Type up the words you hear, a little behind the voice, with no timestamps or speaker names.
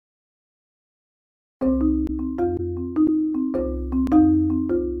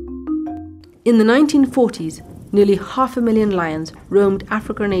In the 1940s, nearly 500,000 lions roamed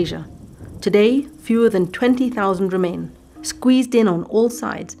Africa and Asia. Today, fewer than 20,000 remain, squeezed in on all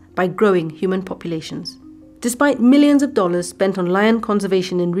sides by growing human populations. Despite millions of dollars spent on lion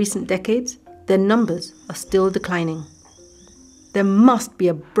conservation in recent decades, their numbers are still declining. There must be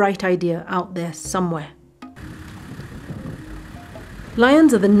a bright idea out there somewhere.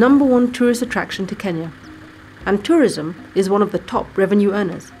 Lions are the #1 tourist attraction to Kenya, and tourism is one of the top revenue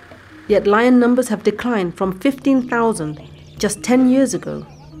earners. Yet lion numbers have declined from 15,000 just 10 years ago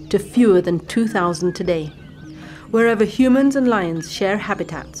to fewer than 2,000 today. Wherever humans and lions share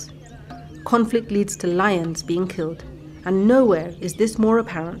habitats, conflict leads to lions being killed, and nowhere is this more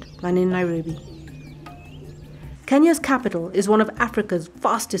apparent than in Nairobi. Kenya's capital is one of Africa's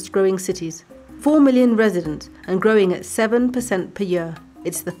fastest growing cities. 4 million residents and growing at 7% per year.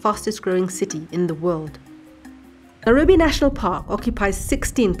 It's the fastest growing city in the world. Nairobi National Park occupies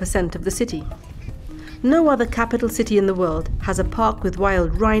 16% of the city. No other capital city in the world has a park with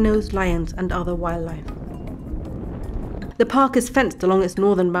wild rhinos, lions, and other wildlife. The park is fenced along its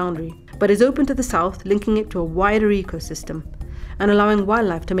northern boundary, but is open to the south, linking it to a wider ecosystem and allowing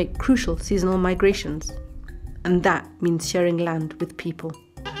wildlife to make crucial seasonal migrations. And that means sharing land with people.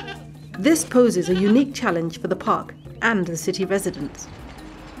 This poses a unique challenge for the park and the city residents.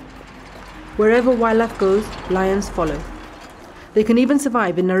 Wherever wildlife goes, lions follow. They can even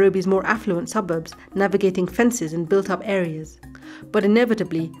survive in Nairobi's more affluent suburbs, navigating fences in built-up areas. But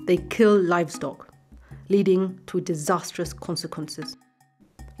inevitably, they kill livestock, leading to disastrous consequences.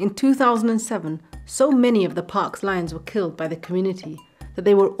 In 2007, so many of the park's lions were killed by the community that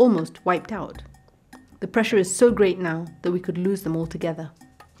they were almost wiped out. The pressure is so great now that we could lose them altogether.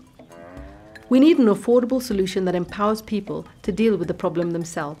 We need an affordable solution that empowers people to deal with the problem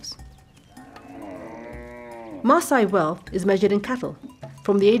themselves. Maasai wealth is measured in cattle.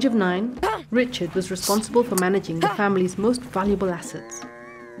 From the age of 9, Richard was responsible for managing the family's most valuable assets.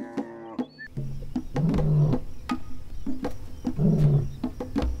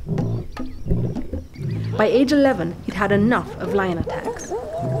 By age 11, he'd had enough of lion attacks.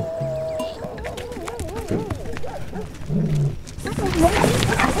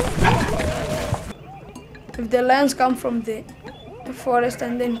 If the lions come from the forest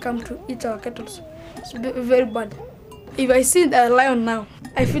and then come to eat our cattle, it's very bad. If I see the lion now,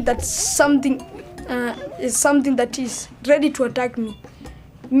 I feel that something is something that is ready to attack me.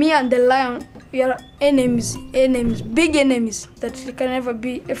 Me and the lion, we are enemies, big enemies that can never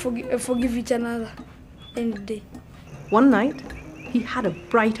be forgive each another any day. One night, he had a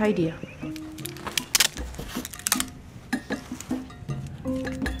bright idea.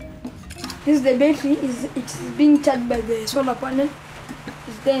 This is the battery, it's being charged by the solar panel.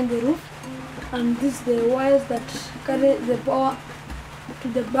 It's there in the roof. And this is the wires that carry the power to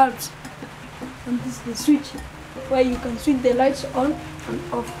the bulbs. And this is the switch where you can switch the lights on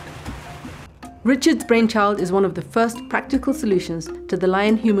and off. Richard's brainchild is one of the first practical solutions to the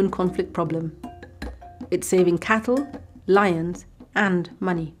lion-human conflict problem. It's saving cattle, lions, and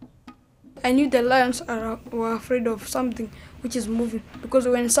money. I knew the lions were afraid of something which is moving, because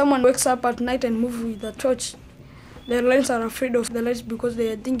when someone wakes up at night and moves with a torch, the lions are afraid of the lights because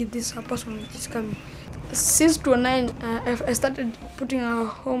they think this is a person which is coming. Since 2009, I started putting our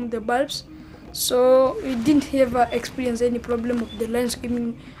home the bulbs, so we didn't ever experience any problem of the lions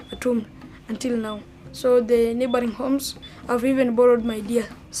coming at home until now. So the neighboring homes have even borrowed my idea.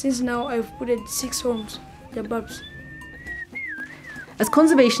 Since now I've put it 6 homes, the bulbs. As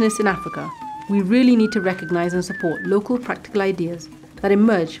conservationists in Africa, we really need to recognize and support local practical ideas that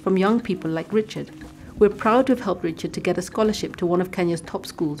emerge from young people like Richard. We're proud to have helped Richard to get a scholarship to one of Kenya's top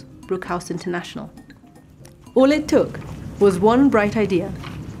schools, Brookhouse International. All it took was one bright idea.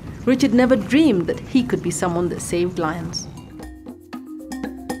 Richard never dreamed that he could be someone that saved lions.